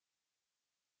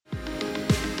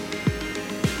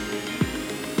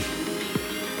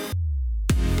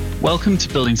Welcome to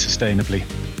Building Sustainably,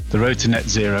 The Road to Net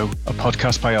Zero, a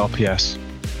podcast by RPS.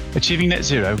 Achieving net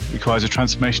zero requires a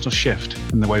transformational shift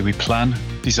in the way we plan,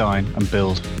 design and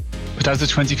build. But as the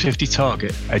 2050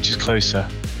 target edges closer,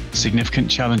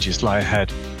 significant challenges lie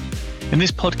ahead. In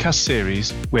this podcast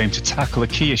series, we aim to tackle the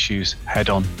key issues head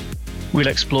on. We'll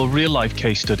explore real-life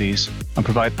case studies and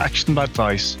provide actionable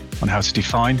advice on how to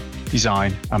define,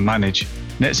 design and manage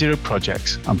net zero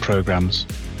projects and programmes.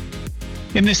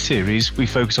 In this series, we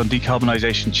focus on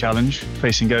decarbonisation challenge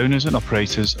facing owners and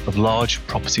operators of large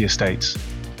property estates,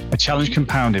 a challenge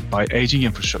compounded by ageing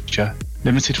infrastructure,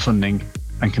 limited funding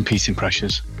and competing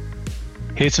pressures.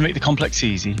 Here to make the complex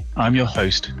easy, I'm your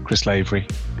host, Chris Lavery.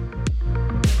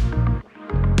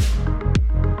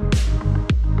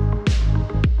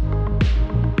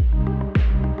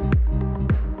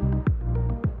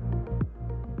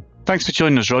 Thanks for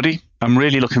joining us, Roddy. I'm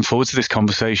really looking forward to this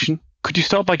conversation. Could you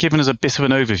start by giving us a bit of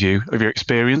an overview of your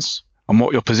experience and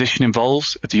what your position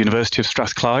involves at the University of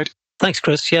Strathclyde? Thanks,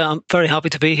 Chris. Yeah, I'm very happy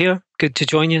to be here. Good to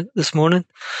join you this morning.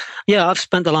 Yeah, I've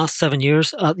spent the last 7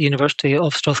 years at the University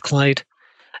of Strathclyde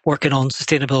working on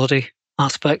sustainability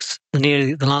aspects.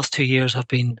 Nearly the last 2 years I've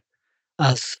been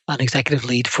as an executive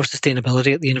lead for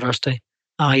sustainability at the university.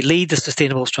 I lead the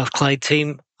Sustainable Strathclyde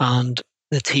team, and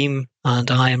the team and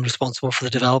I am responsible for the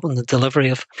development and delivery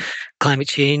of climate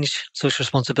change, social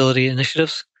responsibility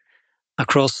initiatives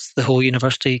across the whole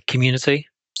university community.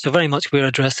 So very much we're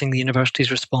addressing the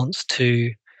university's response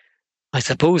to, I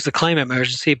suppose, the climate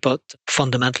emergency, but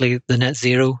fundamentally the net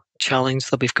zero challenge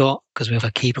that we've got, because we have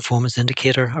a key performance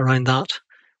indicator around that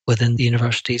within the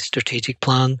university's strategic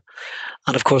plan.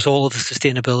 And of course, all of the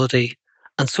sustainability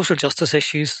and social justice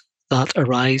issues that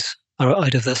arise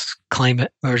out of this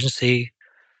climate emergency,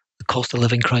 the cost of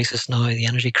living crisis now, the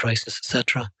energy crisis,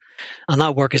 etc. And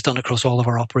that work is done across all of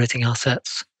our operating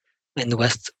assets in the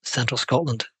West Central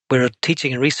Scotland. We're a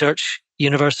teaching and research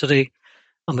university,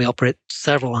 and we operate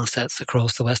several assets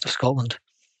across the west of Scotland.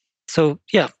 So,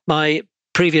 yeah, my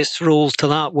previous roles to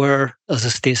that were as a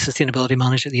sustainability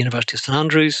manager at the University of St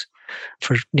Andrews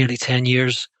for nearly 10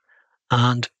 years.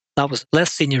 And that was a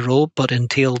less senior role, but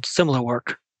entailed similar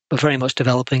work, but very much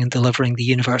developing and delivering the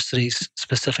university's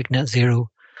specific net zero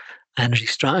energy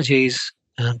strategies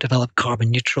and develop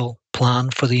carbon neutral plan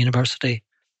for the university,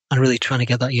 and really trying to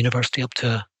get that university up to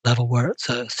a level where it's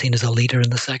seen as a leader in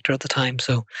the sector at the time.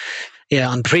 So,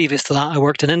 yeah, and previous to that, I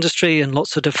worked in industry in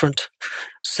lots of different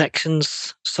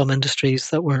sections, some industries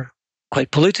that were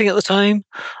quite polluting at the time.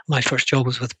 My first job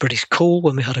was with British Coal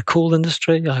when we had a coal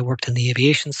industry. I worked in the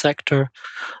aviation sector,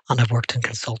 and I've worked in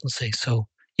consultancy. So,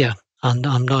 yeah, and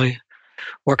I'm now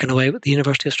working away with the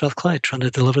University of Strathclyde, trying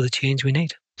to deliver the change we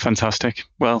need. Fantastic.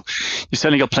 Well, you've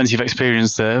certainly got plenty of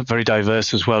experience there, very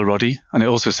diverse as well, Roddy. And it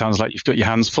also sounds like you've got your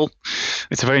hands full.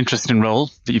 It's a very interesting role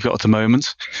that you've got at the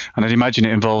moment. And I'd imagine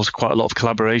it involves quite a lot of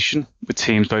collaboration with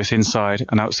teams both inside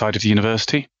and outside of the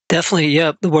university. Definitely,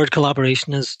 yeah. The word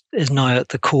collaboration is now at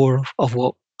the core of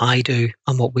what I do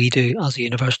and what we do as a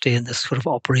university in this sort of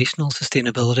operational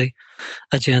sustainability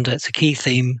agenda. It's a key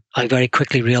theme. I very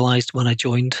quickly realised when I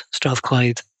joined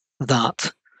Strathclyde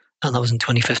that, and that was in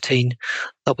 2015,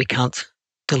 that we can't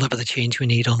deliver the change we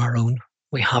need on our own.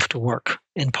 We have to work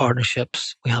in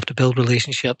partnerships. We have to build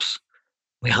relationships.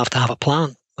 We have to have a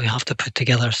plan. We have to put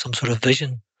together some sort of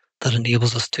vision that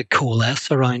enables us to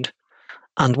coalesce around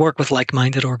and work with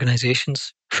like-minded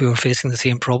organisations who are facing the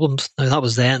same problems. Now, that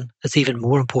was then. It's even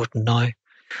more important now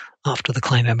after the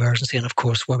climate emergency and, of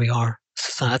course, where we are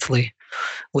societally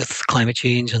with climate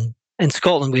change. And in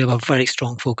Scotland, we have a very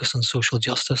strong focus on social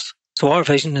justice. So our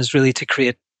vision is really to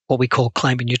create what we call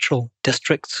climate neutral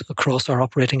districts across our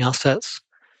operating assets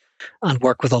and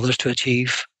work with others to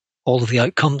achieve all of the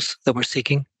outcomes that we're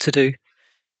seeking to do.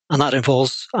 And that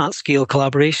involves at-scale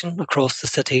collaboration across the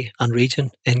city and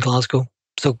region in Glasgow.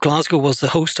 So Glasgow was the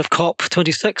host of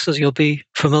COP26, as you'll be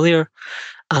familiar.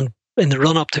 And in the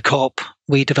run-up to COP,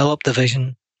 we developed the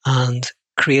vision and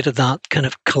created that kind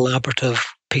of collaborative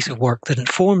piece of work that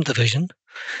informed the vision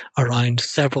around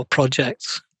several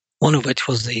projects, one of which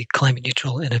was the Climate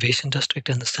Neutral Innovation District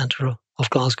in the centre of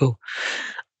Glasgow.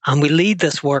 And we lead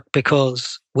this work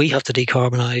because we have to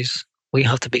decarbonise, we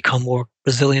have to become more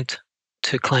resilient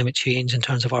to climate change in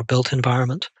terms of our built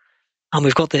environment. And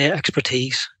we've got the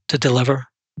expertise to deliver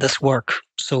this work.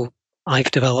 So I've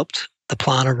developed the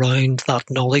plan around that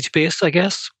knowledge base, I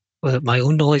guess, with my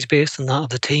own knowledge base and that of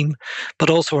the team, but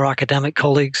also our academic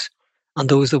colleagues and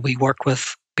those that we work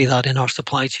with, be that in our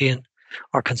supply chain,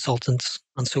 our consultants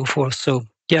and so forth. So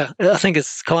yeah, I think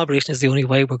collaboration is the only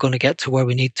way we're going to get to where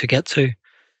we need to get to.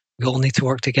 We all need to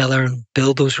work together and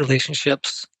build those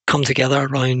relationships, come together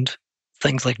around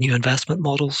things like new investment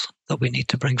models that we need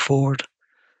to bring forward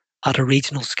at a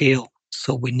regional scale.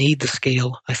 So we need the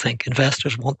scale. I think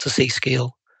investors want to see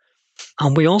scale.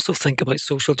 And we also think about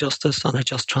social justice and a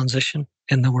just transition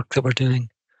in the work that we're doing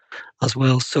as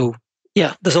well. So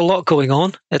yeah, there's a lot going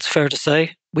on. It's fair to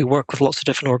say we work with lots of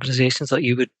different organisations that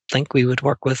you would think we would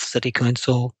work with: City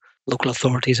Council, local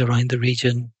authorities around the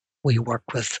region. We work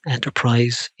with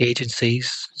enterprise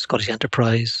agencies, Scottish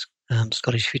Enterprise,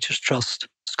 Scottish Futures Trust,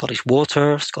 Scottish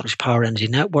Water, Scottish Power Energy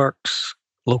Networks,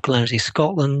 Local Energy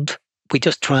Scotland. We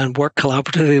just try and work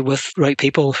collaboratively with the right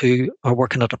people who are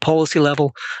working at a policy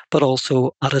level, but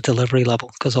also at a delivery level,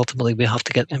 because ultimately we have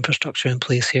to get infrastructure in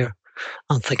place here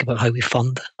and think about how we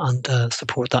fund and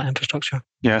support that infrastructure.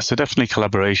 Yeah, so definitely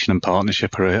collaboration and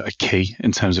partnership are a key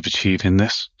in terms of achieving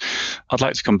this. I'd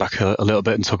like to come back a little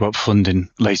bit and talk about funding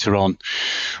later on.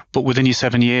 But within your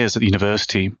 7 years at the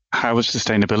university, how have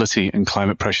sustainability and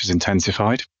climate pressures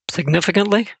intensified?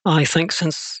 Significantly, I think,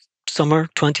 since summer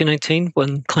 2019,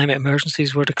 when climate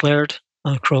emergencies were declared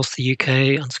across the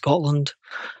UK and Scotland,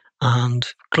 and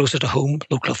closer to home,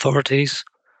 local authorities,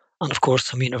 and of course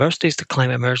some universities, the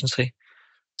climate emergency.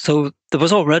 So there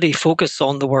was already focus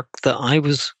on the work that I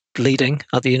was leading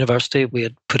at the university. We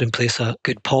had put in place a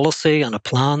good policy and a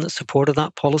plan that supported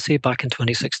that policy back in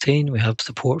 2016. We have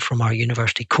support from our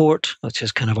university court, which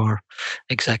is kind of our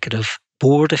executive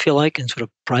board, if you like, in sort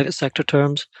of private sector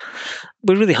terms.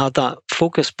 We really had that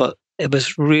focus, but it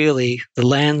was really, the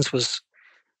lens was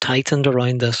tightened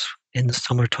around this in the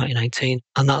summer 2019.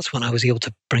 And that's when I was able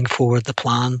to bring forward the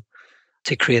plan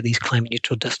to create these climate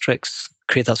neutral districts,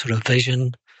 create that sort of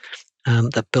vision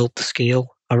that built the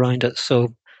scale around it.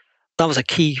 So that was a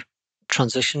key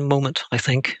transition moment, I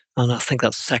think. And I think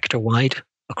that's sector wide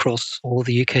across all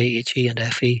the UK HE and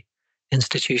FE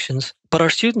institutions. But our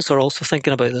students are also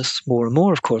thinking about this more and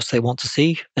more. Of course, they want to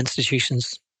see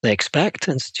institutions, they expect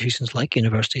institutions like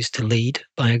universities to lead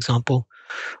by example.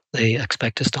 They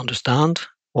expect us to understand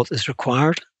what is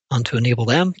required and to enable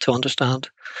them to understand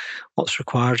what's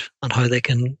required and how they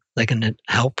can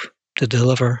help to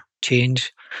deliver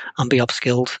change and be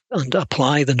upskilled and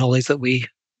apply the knowledge that we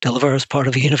deliver as part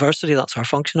of a university. That's our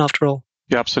function, after all.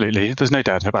 Yeah, absolutely. There's no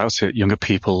doubt about it. Younger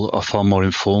people are far more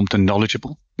informed and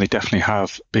knowledgeable. They definitely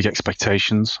have big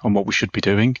expectations on what we should be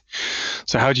doing.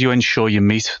 So how do you ensure you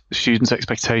meet the students'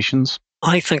 expectations?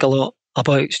 I think a lot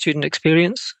about student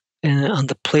experience and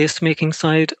the placemaking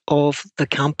side of the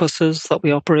campuses that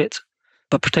we operate,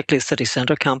 but particularly the city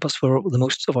centre campus where the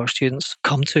most of our students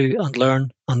come to and learn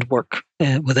and work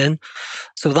within.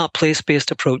 So that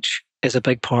place-based approach is a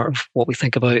big part of what we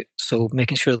think about. So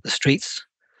making sure that the streets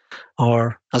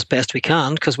are as best we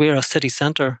can, because we're a city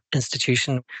centre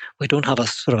institution. We don't have a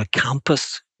sort of a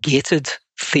campus gated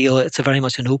feel. It's a very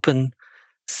much an open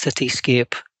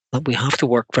cityscape that we have to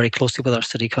work very closely with our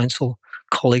city council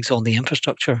colleagues on the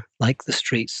infrastructure, like the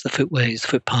streets, the footways,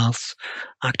 footpaths,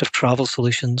 active travel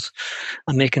solutions,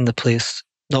 and making the place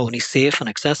not only safe and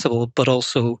accessible, but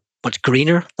also much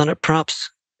greener than it perhaps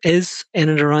is in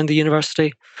and around the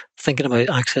university. Thinking about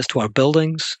access to our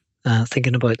buildings,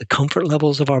 thinking about the comfort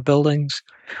levels of our buildings,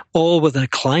 all with a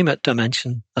climate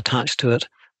dimension attached to it,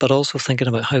 but also thinking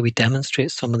about how we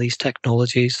demonstrate some of these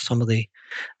technologies, some of the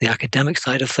academic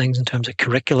side of things in terms of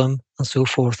curriculum and so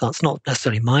forth. That's not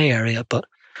necessarily my area, but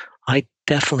I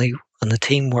definitely, and the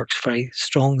team works very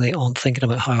strongly on thinking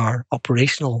about how our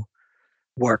operational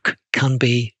work can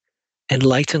be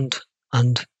enlightened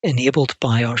and enabled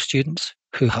by our students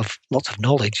who have lots of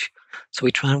knowledge. So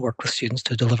we try and work with students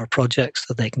to deliver projects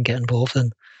that they can get involved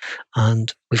in.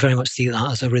 And we very much see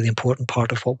that as a really important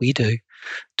part of what we do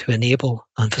to enable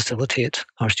and facilitate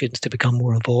our students to become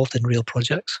more involved in real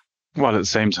projects. While at the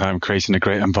same time creating a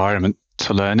great environment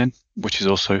to learn in, which is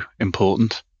also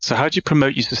important. So how do you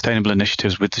promote your sustainable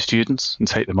initiatives with the students and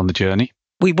take them on the journey?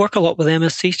 We work a lot with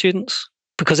MSc students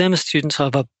because MS students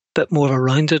have a bit more of a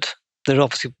rounded, they're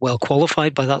obviously well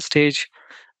qualified by that stage.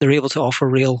 They're able to offer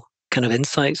real kind of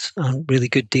insights and really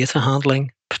good data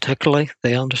handling, particularly.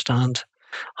 They understand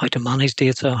how to manage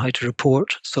data, how to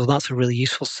report. So that's a really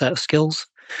useful set of skills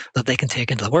that they can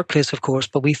take into the workplace, of course,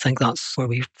 but we think that's where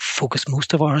we focus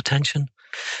most of our attention.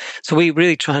 So we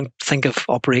really try and think of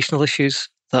operational issues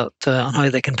that and how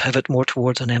they can pivot more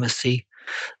towards an MSc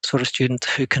sort of student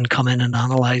who can come in and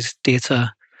analyse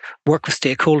data, work with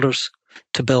stakeholders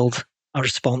to build a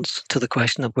response to the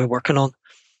question that we're working on.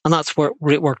 And that's where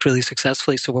it worked really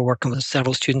successfully. So we're working with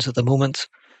several students at the moment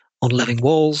on living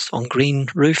walls, on green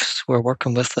roofs. We're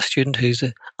working with a student who's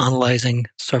analysing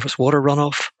surface water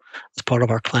runoff as part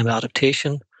of our climate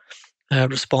adaptation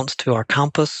response to our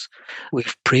campus.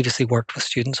 We've previously worked with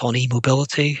students on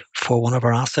e-mobility for one of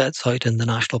our assets out in the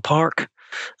national park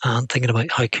and thinking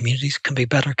about how communities can be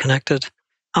better connected.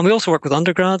 And we also work with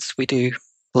undergrads. We do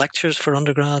lectures for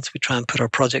undergrads. We try and put our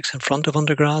projects in front of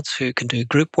undergrads who can do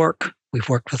group work. We've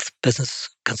worked with business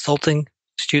consulting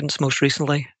students most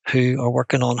recently who are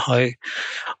working on how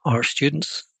our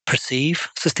students perceive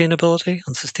sustainability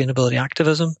and sustainability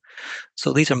activism.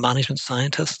 So these are management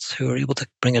scientists who are able to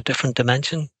bring a different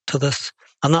dimension to this.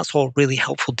 And that's all really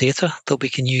helpful data that we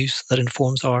can use that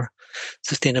informs our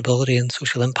sustainability and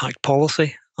social impact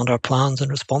policy and our plans and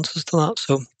responses to that.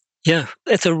 So yeah,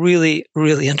 it's a really,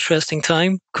 really interesting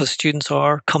time because students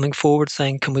are coming forward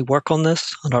saying, can we work on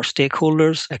this? And our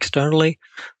stakeholders externally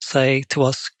say to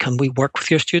us, can we work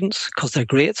with your students? Because they're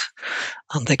great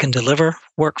and they can deliver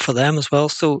work for them as well.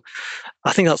 So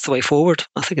I think that's the way forward.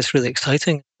 I think it's really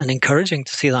exciting and encouraging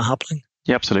to see that happening.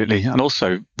 Yeah, absolutely. And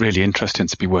also really interesting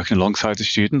to be working alongside the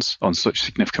students on such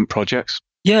significant projects.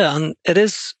 Yeah, and it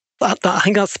is. I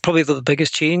think that's probably the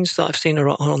biggest change that I've seen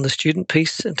on the student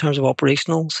piece in terms of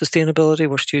operational sustainability,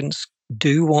 where students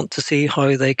do want to see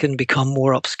how they can become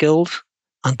more upskilled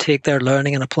and take their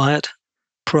learning and apply it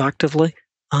proactively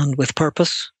and with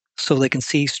purpose so they can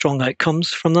see strong outcomes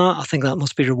from that. I think that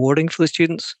must be rewarding for the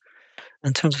students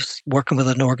in terms of working with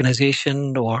an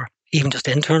organisation or even just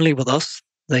internally with us.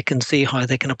 They can see how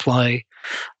they can apply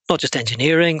not just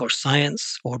engineering or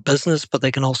science or business, but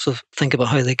they can also think about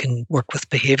how they can work with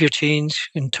behaviour change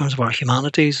in terms of our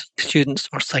humanities students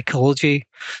or psychology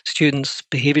students.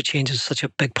 Behaviour change is such a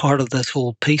big part of this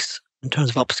whole piece in terms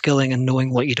of upskilling and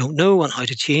knowing what you don't know and how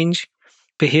to change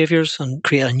behaviours and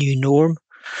create a new norm.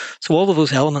 So all of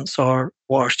those elements are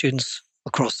what our students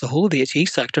across the whole of the HE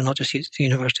sector, not just the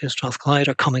University of Strathclyde,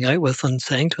 are coming out with and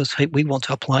saying to us, hey, we want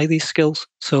to apply these skills.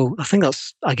 So I think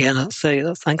that's, again, I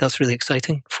think that's really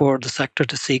exciting for the sector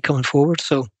to see coming forward.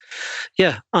 So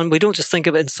yeah, and we don't just think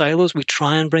of it in silos. We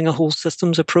try and bring a whole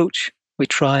systems approach. We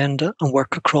try and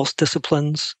work across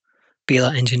disciplines, be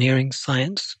that engineering,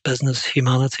 science, business,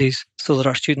 humanities, so that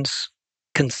our students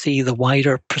can see the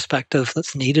wider perspective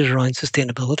that's needed around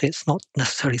sustainability. It's not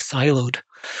necessarily siloed.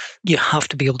 You have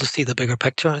to be able to see the bigger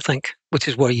picture, I think, which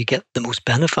is where you get the most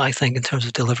benefit, I think, in terms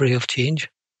of delivery of change.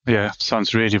 Yeah,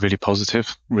 sounds really, really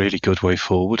positive. Really good way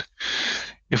forward.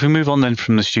 If we move on then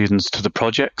from the students to the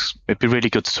projects, it'd be really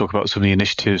good to talk about some of the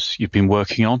initiatives you've been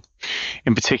working on,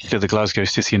 in particular the Glasgow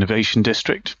City Innovation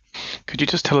District. Could you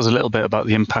just tell us a little bit about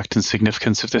the impact and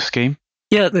significance of this scheme?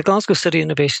 Yeah, the Glasgow City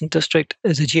Innovation District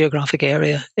is a geographic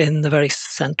area in the very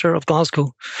centre of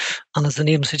Glasgow. And as the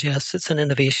name suggests, it's an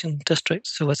innovation district.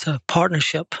 So it's a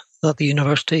partnership that the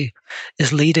university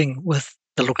is leading with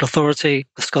the local authority,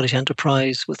 with Scottish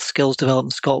Enterprise, with Skills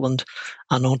Development Scotland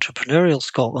and Entrepreneurial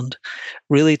Scotland,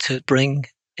 really to bring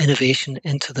innovation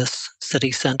into this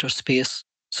city centre space.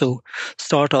 So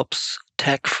startups,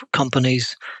 tech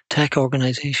companies, tech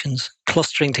organisations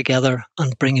clustering together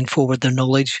and bringing forward their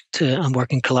knowledge and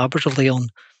working collaboratively on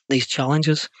these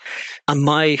challenges. And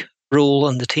my role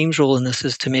and the team's role in this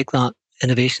is to make that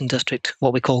innovation district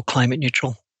what we call climate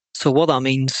neutral. So what that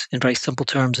means in very simple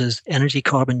terms is energy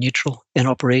carbon neutral in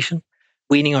operation,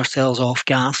 weaning ourselves off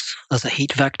gas as a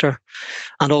heat vector,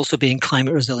 and also being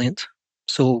climate resilient.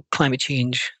 So climate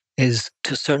change is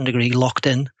to a certain degree locked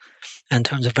in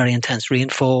terms of very intense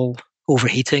rainfall,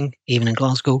 overheating, even in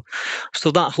Glasgow.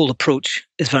 So that whole approach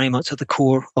is very much at the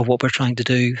core of what we're trying to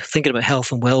do, thinking about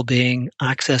health and well-being,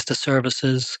 access to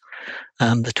services,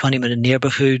 the 20-minute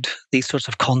neighbourhood, these sorts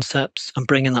of concepts, and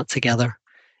bringing that together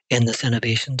in this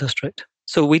innovation district.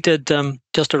 So we did,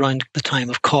 just around the time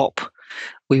of COP,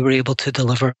 we were able to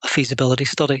deliver a feasibility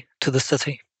study to the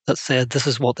city that said this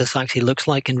is what this actually looks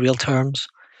like in real terms.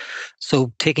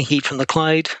 So taking heat from the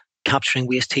Clyde, capturing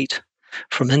waste heat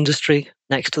from industry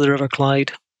next to the River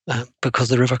Clyde, because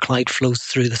the River Clyde flows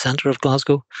through the centre of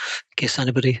Glasgow, in case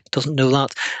anybody doesn't know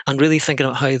that, and really thinking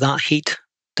about how that heat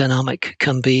dynamic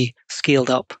can be scaled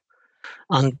up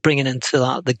and bringing into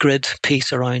that the grid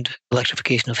piece around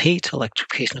electrification of heat,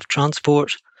 electrification of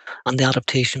transport, and the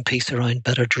adaptation piece around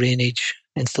better drainage,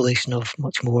 installation of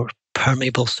much more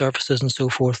permeable surfaces and so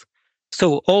forth.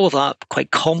 So all of that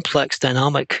quite complex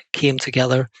dynamic came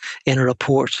together in a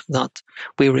report that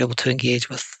we were able to engage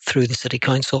with through the City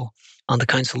Council and the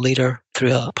council leader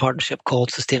through a partnership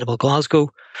called Sustainable Glasgow.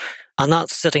 And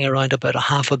that's sitting around about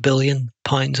 £500 million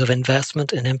of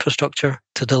investment in infrastructure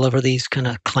to deliver these kind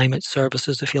of climate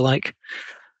services, if you like.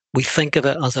 We think of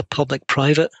it as a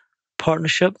public-private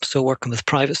partnership, so working with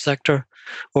private sector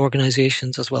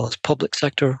organisations as well as public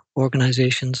sector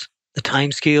organisations. The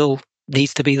timescale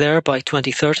needs to be there by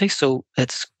 2030, so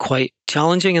it's quite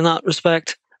challenging in that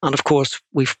respect. And of course,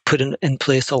 we've put in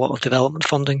place a lot of development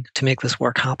funding to make this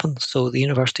work happen. So the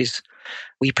universities,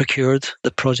 we procured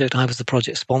the project. I was the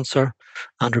project sponsor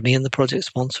and remain the project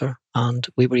sponsor. And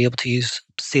we were able to use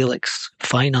Salix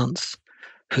Finance,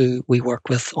 who we work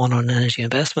with on an energy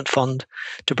investment fund,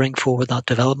 to bring forward that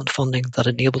development funding that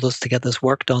enabled us to get this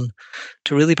work done,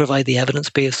 to really provide the evidence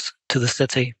base to the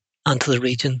city and to the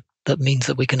region that means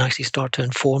that we can actually start to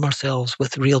inform ourselves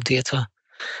with real data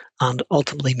and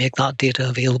ultimately make that data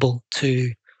available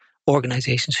to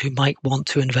organizations who might want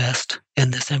to invest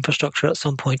in this infrastructure at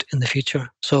some point in the future.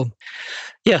 So,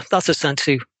 yeah, that's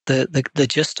essentially the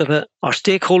gist of it. Our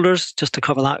stakeholders, just to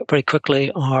cover that very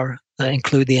quickly,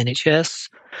 include the NHS.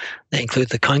 They include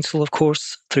the council, of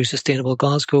course, through Sustainable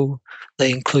Glasgow.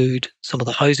 They include some of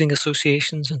the housing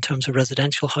associations in terms of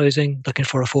residential housing, looking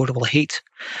for affordable heat.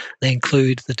 They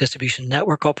include the distribution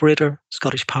network operator,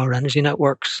 Scottish Power Energy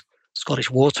Networks, Scottish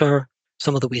Water,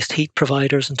 some of the waste heat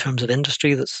providers in terms of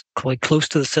industry that's quite close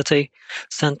to the city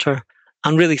centre.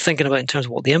 And really thinking about in terms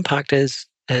of what the impact is,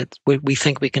 we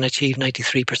think we can achieve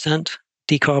 93%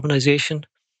 decarbonisation,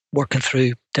 working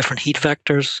through different heat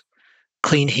vectors,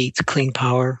 clean heat, clean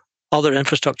power, other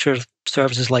infrastructure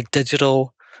services like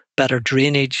digital, better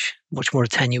drainage, much more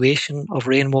attenuation of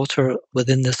rainwater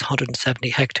within this 170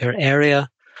 hectare area,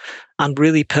 and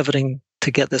really pivoting to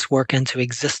get this work into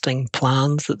existing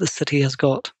plans that the city has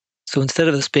got. So instead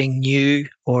of this being new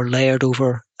or layered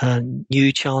over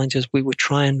new challenges, we would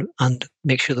try and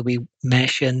make sure that we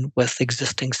mesh in with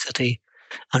existing city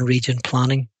and region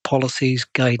planning policies,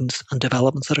 guidance, and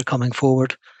developments that are coming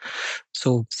forward.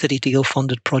 So city deal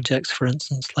funded projects, for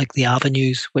instance, like the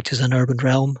Avenues, which is an urban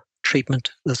realm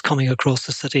treatment that's coming across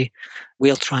the city.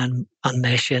 We'll try and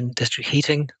mesh in district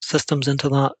heating systems into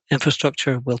that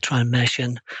infrastructure. We'll try and mesh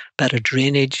in better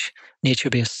drainage,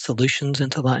 nature-based solutions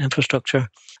into that infrastructure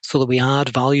so that we add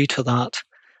value to that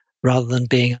rather than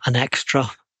being an extra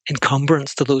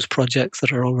encumbrance to those projects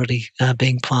that are already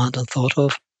being planned and thought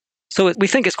of. So we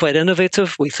think it's quite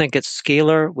innovative. We think it's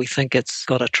scalar. We think it's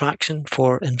got attraction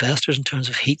for investors in terms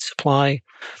of heat supply,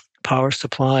 power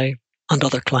supply, and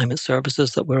other climate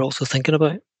services that we're also thinking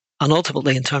about. And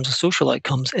ultimately, in terms of social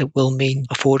outcomes, it will mean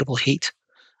affordable heat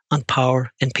and power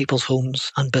in people's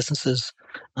homes and businesses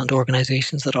and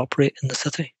organisations that operate in the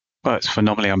city. Well, it's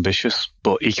phenomenally ambitious,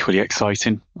 but equally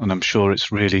exciting. And I'm sure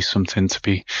it's really something to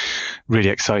be really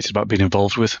excited about being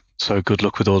involved with. So good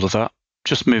luck with all of that.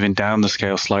 Just moving down the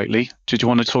scale slightly, did you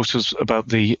want to talk to us about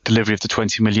the delivery of the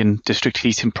 20 million district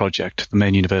heating project, the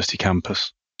main university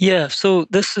campus? Yeah, so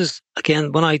this is,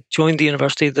 again, when I joined the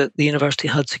university, the university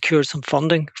had secured some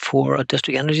funding for a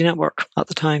district energy network at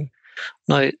the time.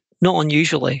 Now, not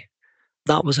unusually,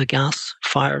 that was a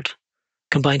gas-fired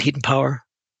combined heat and power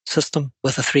system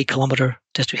with a 3-kilometre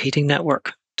district heating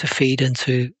network to feed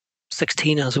into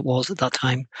 16, as it was at that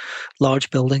time, large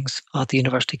buildings at the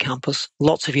university campus.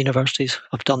 Lots of universities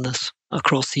have done this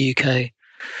across the UK.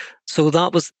 So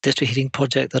that was the district heating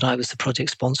project that I was the project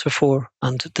sponsor for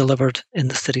and delivered in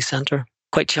the city centre.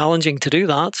 Quite challenging to do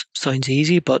that. Sounds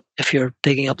easy, but if you're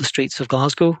digging up the streets of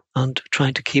Glasgow and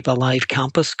trying to keep a live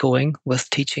campus going with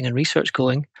teaching and research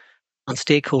going, and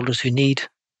stakeholders who need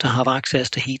to have access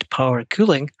to heat, power, and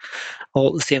cooling all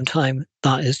at the same time,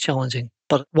 that is challenging.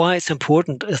 But why it's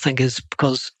important, I think, is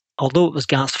because although it was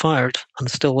gas-fired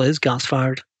and still is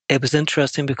gas-fired, it was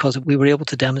interesting because we were able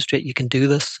to demonstrate you can do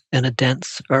this in a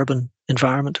dense urban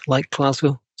environment like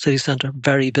Glasgow city centre,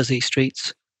 very busy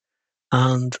streets.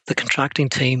 And the contracting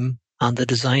team and the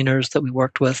designers that we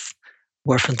worked with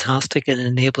were fantastic in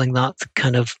enabling that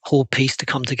kind of whole piece to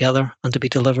come together and to be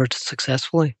delivered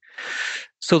successfully.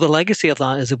 So the legacy of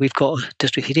that is that we've got a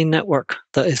district heating network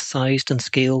that is sized and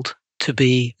scaled to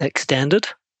be extended,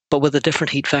 but with a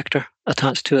different heat vector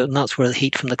attached to it. And that's where the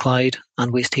heat from the Clyde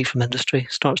and waste heat from industry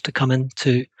starts to come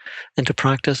into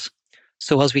practice.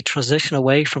 So as we transition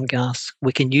away from gas,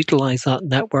 we can utilise that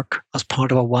network as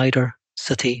part of a wider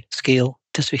city scale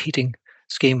district heating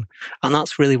scheme. And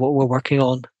that's really what we're working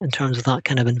on in terms of that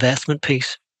kind of investment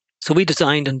piece. So we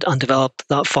designed and developed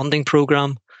that funding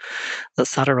programme that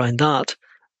sat around that.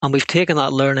 And we've taken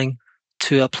that learning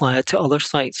to apply it to other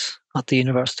sites at the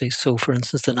university. So, for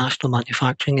instance, the National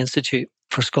Manufacturing Institute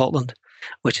for Scotland,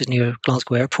 which is near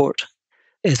Glasgow Airport,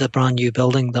 is a brand new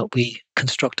building that we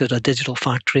constructed, a digital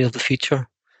factory of the future.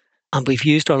 And we've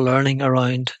used our learning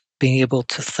around being able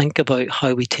to think about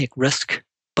how we take risk,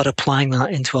 but applying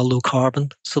that into a low carbon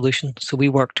solution. So we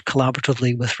worked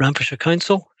collaboratively with Renfrewshire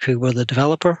Council, who were the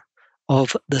developer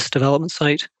of this development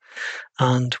site.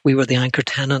 And we were the anchor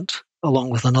tenant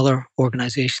along with another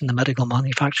organisation, the Medical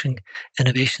Manufacturing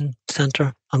Innovation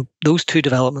Centre. And those two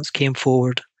developments came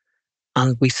forward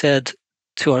and we said,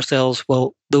 to ourselves,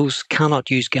 well, those cannot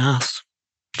use gas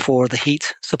for the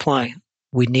heat supply.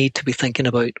 We need to be thinking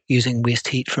about using waste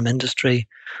heat from industry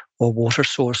or water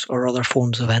source or other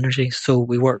forms of energy. So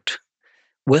we worked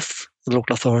with the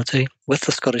local authority, with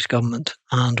the Scottish Government,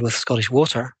 and with Scottish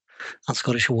Water and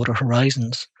Scottish Water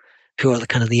Horizons, who are the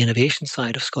kind of the innovation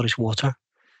side of Scottish Water,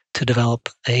 to develop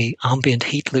a ambient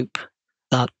heat loop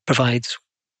that provides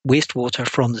wastewater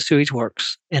from the sewage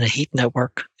works in a heat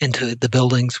network into the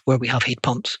buildings where we have heat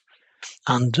pumps.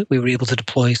 And we were able to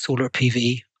deploy solar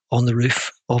PV on the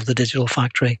roof of the digital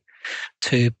factory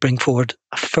to bring forward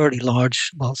a fairly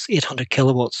large, well, it's 800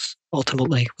 kilowatts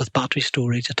ultimately, with battery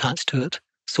storage attached to it,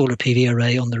 solar PV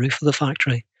array on the roof of the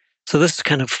factory. So this is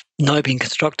kind of now being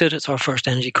constructed. It's our first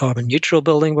energy carbon neutral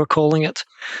building, we're calling it.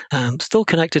 Still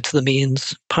connected to the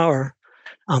mains power.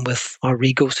 And with our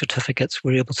REGO certificates,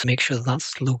 we're able to make sure that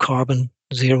that's low carbon,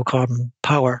 zero carbon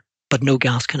power, but no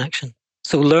gas connection.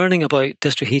 So learning about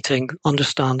district heating,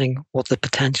 understanding what the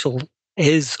potential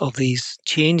is of these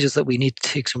changes that we need to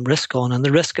take some risk on. And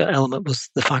the risk element was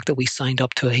the fact that we signed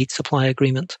up to a heat supply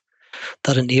agreement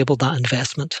that enabled that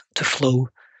investment to flow.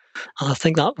 And I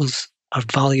think that was a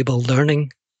valuable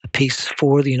learning piece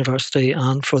for the university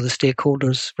and for the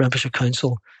stakeholders, Renfrewshire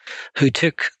Council, who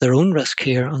took their own risk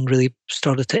here and really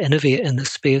started to innovate in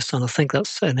this space. And I think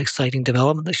that's an exciting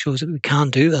development that shows that we can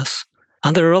do this.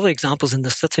 And there are other examples in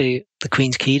the city, the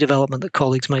Queen's Quay development that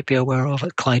colleagues might be aware of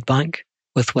at Clyde Bank,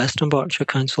 with Western Berkshire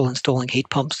Council installing heat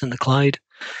pumps in the Clyde,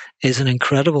 is an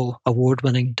incredible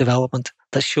award-winning development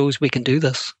that shows we can do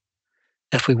this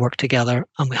if we work together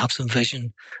and we have some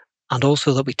vision, and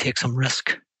also that we take some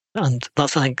risk. And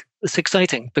that's, I think, it's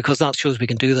exciting because that shows we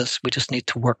can do this. We just need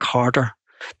to work harder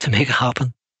to make it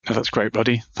happen. No, that's great,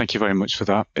 Roddy. Thank you very much for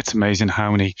that. It's amazing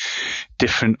how many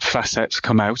different facets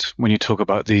come out when you talk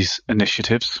about these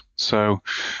initiatives. So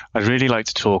I'd really like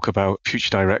to talk about future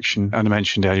direction. And I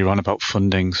mentioned earlier on about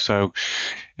funding. So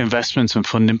investments and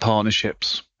funding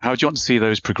partnerships. How do you want to see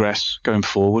those progress going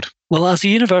forward? Well, as a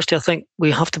university, I think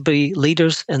we have to be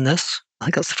leaders in this. I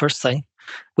think that's the first thing.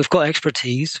 We've got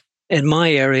expertise. In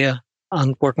my area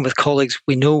and working with colleagues,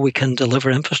 we know we can deliver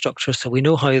infrastructure, so we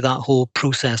know how that whole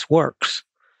process works.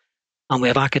 And we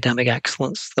have academic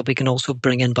excellence that we can also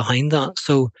bring in behind that.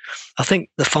 So I think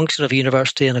the function of a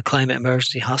university in a climate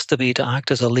emergency has to be to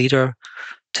act as a leader,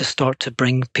 to start to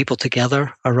bring people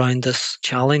together around this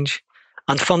challenge.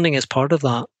 And funding is part of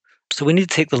that. So we need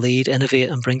to take the lead, innovate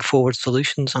and bring forward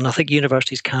solutions. And I think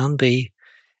universities can be,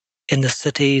 in the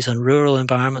cities and rural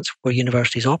environments where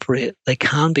universities operate, they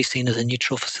can be seen as a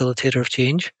neutral facilitator of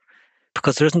change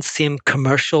because there isn't the same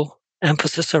commercial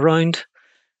emphasis around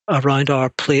our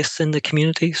place in the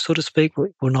community, so to speak.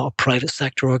 We're not a private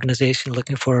sector organisation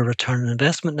looking for a return on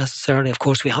investment necessarily. Of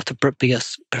course, we have to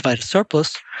provide a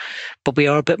surplus, but we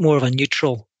are a bit more of a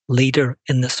neutral leader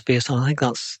in this space. And I think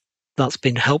that's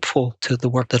been helpful to the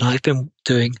work that I've been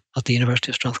doing at the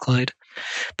University of Strathclyde.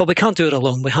 But we can't do it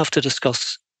alone. We have to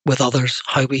discuss with others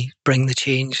how we bring the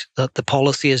change that the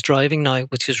policy is driving now,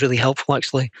 which is really helpful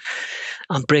actually,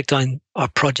 and break down our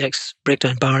projects, break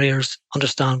down barriers,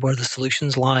 understand where the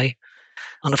solutions lie.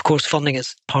 And of course, funding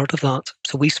is part of that.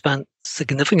 So we spent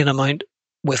significant amount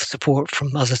with support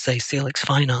from, as I say, Salix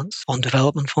Finance on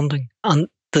development funding. And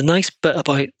the nice bit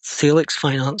about Salix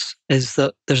Finance is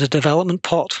that there's a development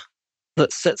pot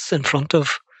that sits in front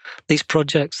of these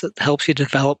projects that helps you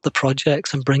develop the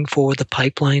projects and bring forward the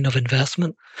pipeline of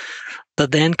investment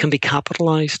that then can be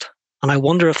capitalized. And I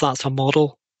wonder if that's a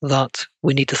model that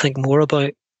we need to think more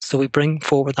about. So we bring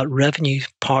forward that revenue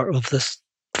part of this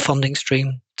funding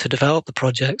stream to develop the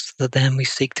projects that then we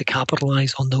seek to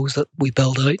capitalize on those that we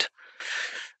build out.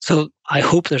 So I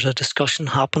hope there's a discussion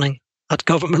happening at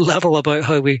government level about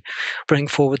how we bring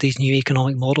forward these new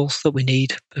economic models that we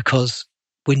need, because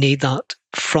we need that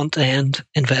front-end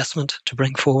investment to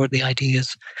bring forward the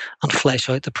ideas and flesh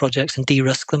out the projects and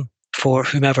de-risk them for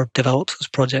whomever develops those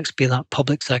projects, be that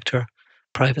public sector,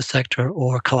 private sector,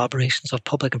 or collaborations of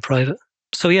public and private.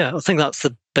 So yeah, I think that's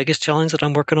the biggest challenge that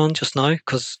I'm working on just now,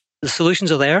 because the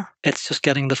solutions are there. It's just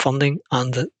getting the funding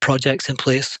and the projects in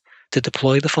place to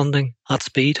deploy the funding at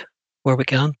speed where we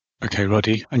can. Okay,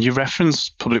 Roddy, and you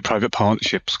referenced public-private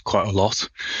partnerships quite a lot.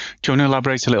 Do you want to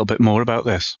elaborate a little bit more about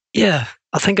this? Yeah,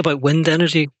 I think about wind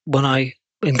energy.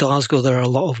 In Glasgow, there are a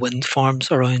lot of wind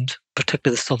farms around,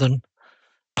 particularly the southern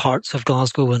parts of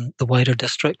Glasgow and the wider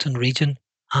district and region.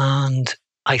 And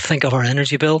I think of our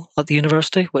energy bill at the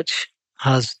university, which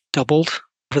has doubled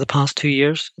over the past 2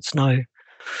 years. It's now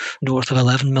north of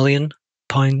 £11 million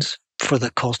for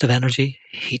the cost of energy,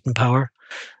 heat and power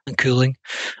and cooling.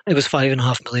 It was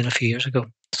 5.5 million a few years ago.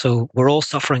 So we're all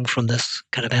suffering from this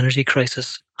kind of energy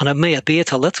crisis. And it may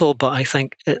abate a little, but I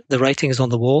think the writing is on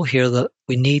the wall here that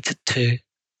we need to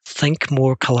think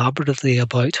more collaboratively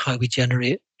about how we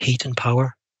generate heat and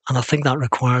power. And I think that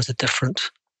requires a different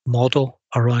model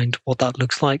around what that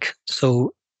looks like.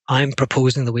 So I'm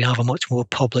proposing that we have a much more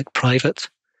public-private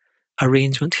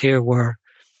arrangement here where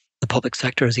the public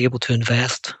sector is able to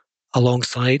invest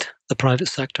alongside the private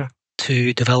sector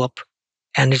to develop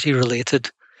energy-related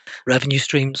revenue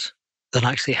streams that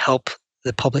actually help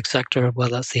the public sector,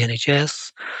 whether that's the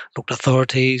NHS, local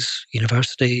authorities,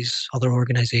 universities, other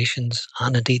organisations,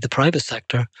 and indeed the private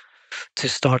sector, to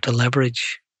start to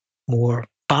leverage more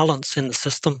balance in the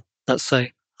system, let's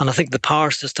say. And I think the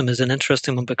power system is an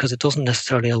interesting one because it doesn't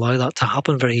necessarily allow that to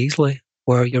happen very easily,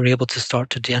 where you're able to start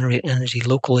to generate energy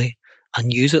locally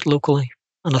and use it locally.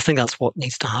 And I think that's what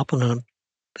needs to happen.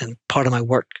 And part of my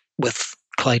work with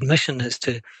Clyde Mission is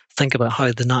to think about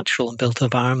how the natural and built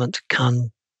environment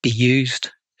can be used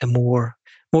in more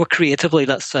creatively,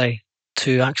 let's say,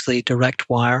 to actually direct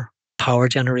wire power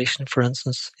generation, for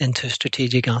instance, into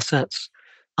strategic assets.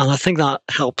 And I think that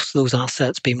helps those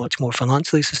assets be much more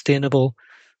financially sustainable.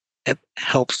 It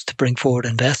helps to bring forward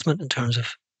investment in terms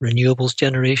of renewables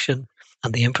generation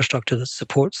and the infrastructure that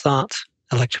supports that,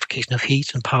 electrification of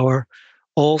heat and power,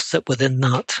 all sit within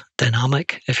that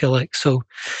dynamic, if you like. So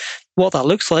what that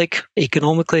looks like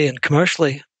economically and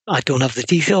commercially, I don't have the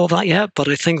detail of that yet, but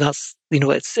I think that's,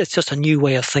 it's just a new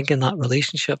way of thinking that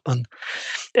relationship. And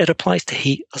it applies to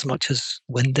heat as much as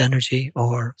wind energy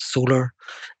or solar.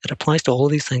 It applies to all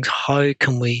of these things. How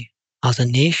can we, as a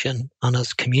nation and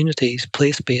as communities,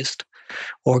 place-based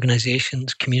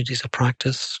organizations, communities of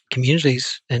practice,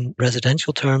 communities in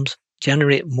residential terms,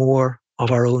 generate more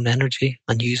of our own energy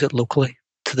and use it locally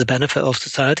to the benefit of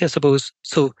society, I suppose.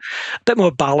 So a bit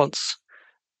more balance.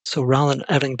 So rather than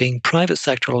everything being private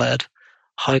sector led,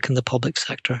 how can the public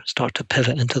sector start to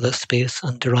pivot into this space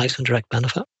and derive some direct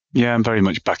benefit? Yeah, and very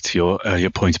much back to your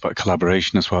point about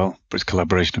collaboration as well, but it's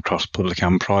collaboration across public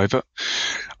and private.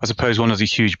 I suppose one of the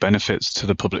huge benefits to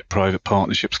the public-private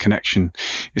partnerships connection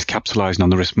is capitalising on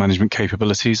the risk management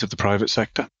capabilities of the private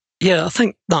sector. Yeah, I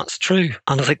think that's true.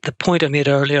 And I think the point I made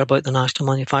earlier about the National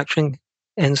Manufacturing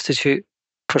Institute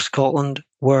for Scotland,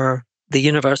 where the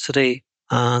university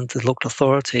and the local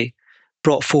authority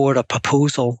brought forward a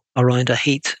proposal around a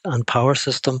heat and power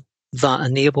system that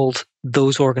enabled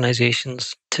those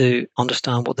organisations to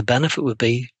understand what the benefit would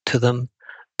be to them.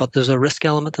 But there's a risk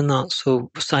element in that. So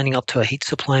signing up to a heat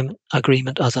supply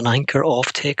agreement as an anchor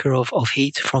off-taker of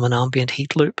heat from an ambient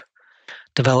heat loop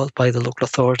developed by the local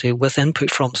authority with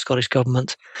input from Scottish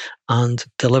Government and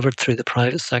delivered through the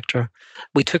private sector.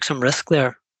 We took some risk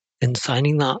there in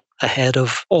signing that ahead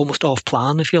of almost off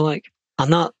plan, if you like.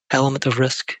 And that element of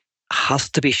risk has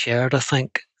to be shared, I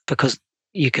think, because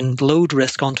you can load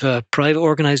risk onto a private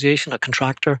organisation, a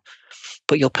contractor,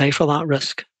 but you'll pay for that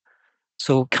risk.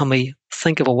 So can we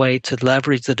think of a way to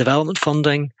leverage the development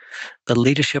funding, the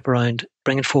leadership around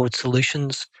bringing forward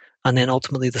solutions, and then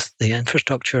ultimately the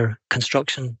infrastructure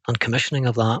construction and commissioning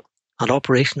of that and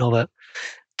operation of it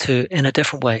in a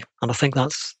different way? And I think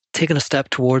that's taking a step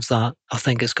towards that. I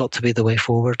think has got to be the way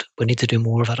forward. We need to do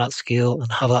more of it at scale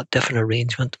and have that different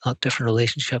arrangement, that different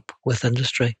relationship with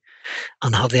industry,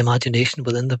 and have the imagination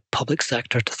within the public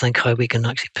sector to think how we can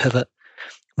actually pivot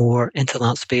more into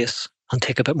that space and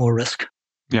take a bit more risk.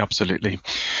 Yeah, absolutely.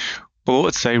 Well, what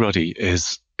I'd say, Roddy,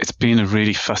 is it's been a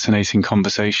really fascinating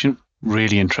conversation,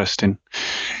 really interesting.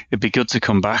 It'd be good to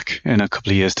come back in a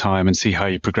couple of years' time and see how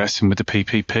you're progressing with the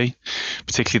PPP,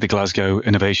 particularly the Glasgow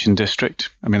Innovation District.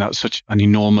 I mean, that's such an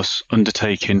enormous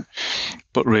undertaking,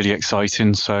 but really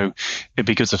exciting. So it'd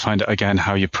be good to find out again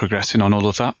how you're progressing on all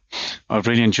of that. I've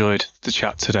really enjoyed the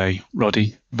chat today,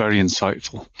 Roddy. Very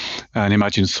insightful and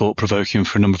imagine thought-provoking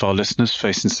for a number of our listeners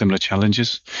facing similar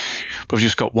challenges. But I've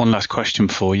just got one last question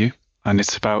for you, and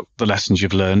it's about the lessons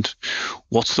you've learned.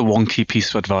 What's the one key piece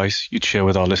of advice you'd share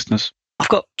with our listeners? I've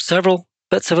got several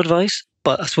bits of advice,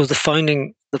 but I suppose the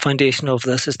foundation of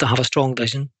this is to have a strong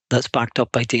vision that's backed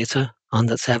up by data and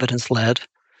that's evidence-led.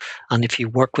 And if you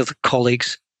work with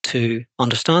colleagues to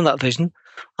understand that vision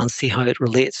and see how it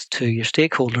relates to your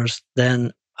stakeholders,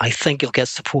 then I think you'll get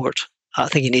support. I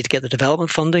think you need to get the development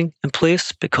funding in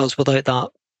place, because without that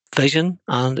vision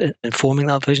and informing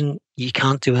that vision, you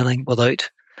can't do anything without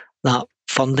that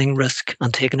funding risk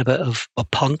and taking a bit of a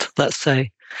punt, let's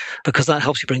say, because that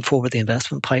helps you bring forward the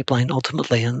investment pipeline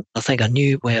ultimately. And I think a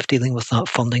new way of dealing with that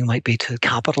funding might be to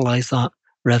capitalise that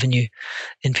revenue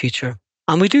in future.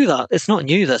 And we do that. It's not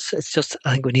new, this. It's just,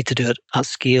 I think we need to do it at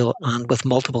scale and with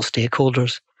multiple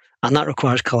stakeholders. And that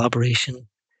requires collaboration.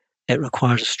 It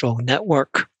requires a strong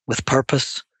network with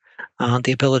purpose, and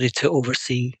the ability to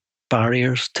oversee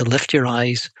barriers, to lift your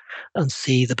eyes and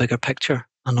see the bigger picture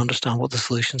and understand what the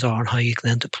solutions are and how you can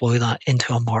then deploy that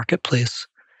into a marketplace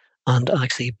and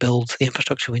actually build the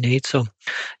infrastructure we need. So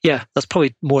yeah, that's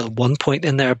probably more than one point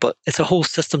in there, but it's a whole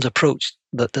systems approach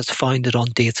that's founded on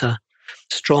data,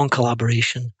 strong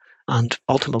collaboration, and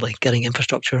ultimately getting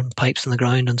infrastructure and pipes in the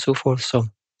ground and so forth. So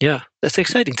yeah, it's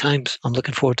exciting times. I'm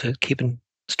looking forward to keeping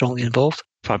strongly involved.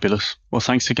 Fabulous. Well,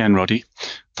 thanks again, Roddy.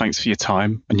 Thanks for your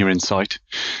time and your insight.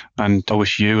 And I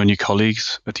wish you and your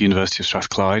colleagues at the University of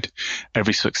Strathclyde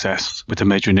every success with the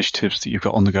major initiatives that you've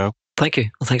got on the go. Thank you.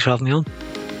 Well, thanks for having me on.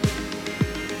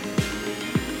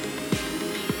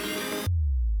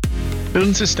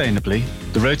 Building Sustainably,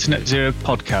 the Road to Net Zero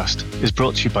podcast is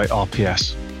brought to you by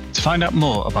RPS. To find out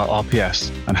more about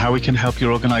RPS and how we can help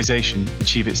your organisation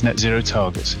achieve its net zero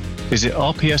targets, visit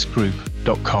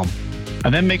rpsgroup.com.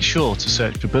 And then make sure to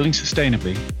search for Building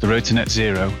Sustainably, the Road to Net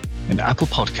Zero in Apple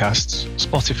Podcasts,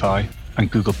 Spotify and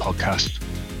Google Podcasts,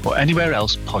 or anywhere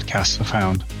else podcasts are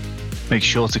found. Make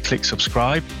sure to click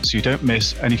subscribe so you don't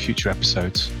miss any future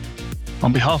episodes.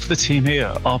 On behalf of the team here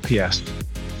at RPS,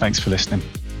 thanks for listening.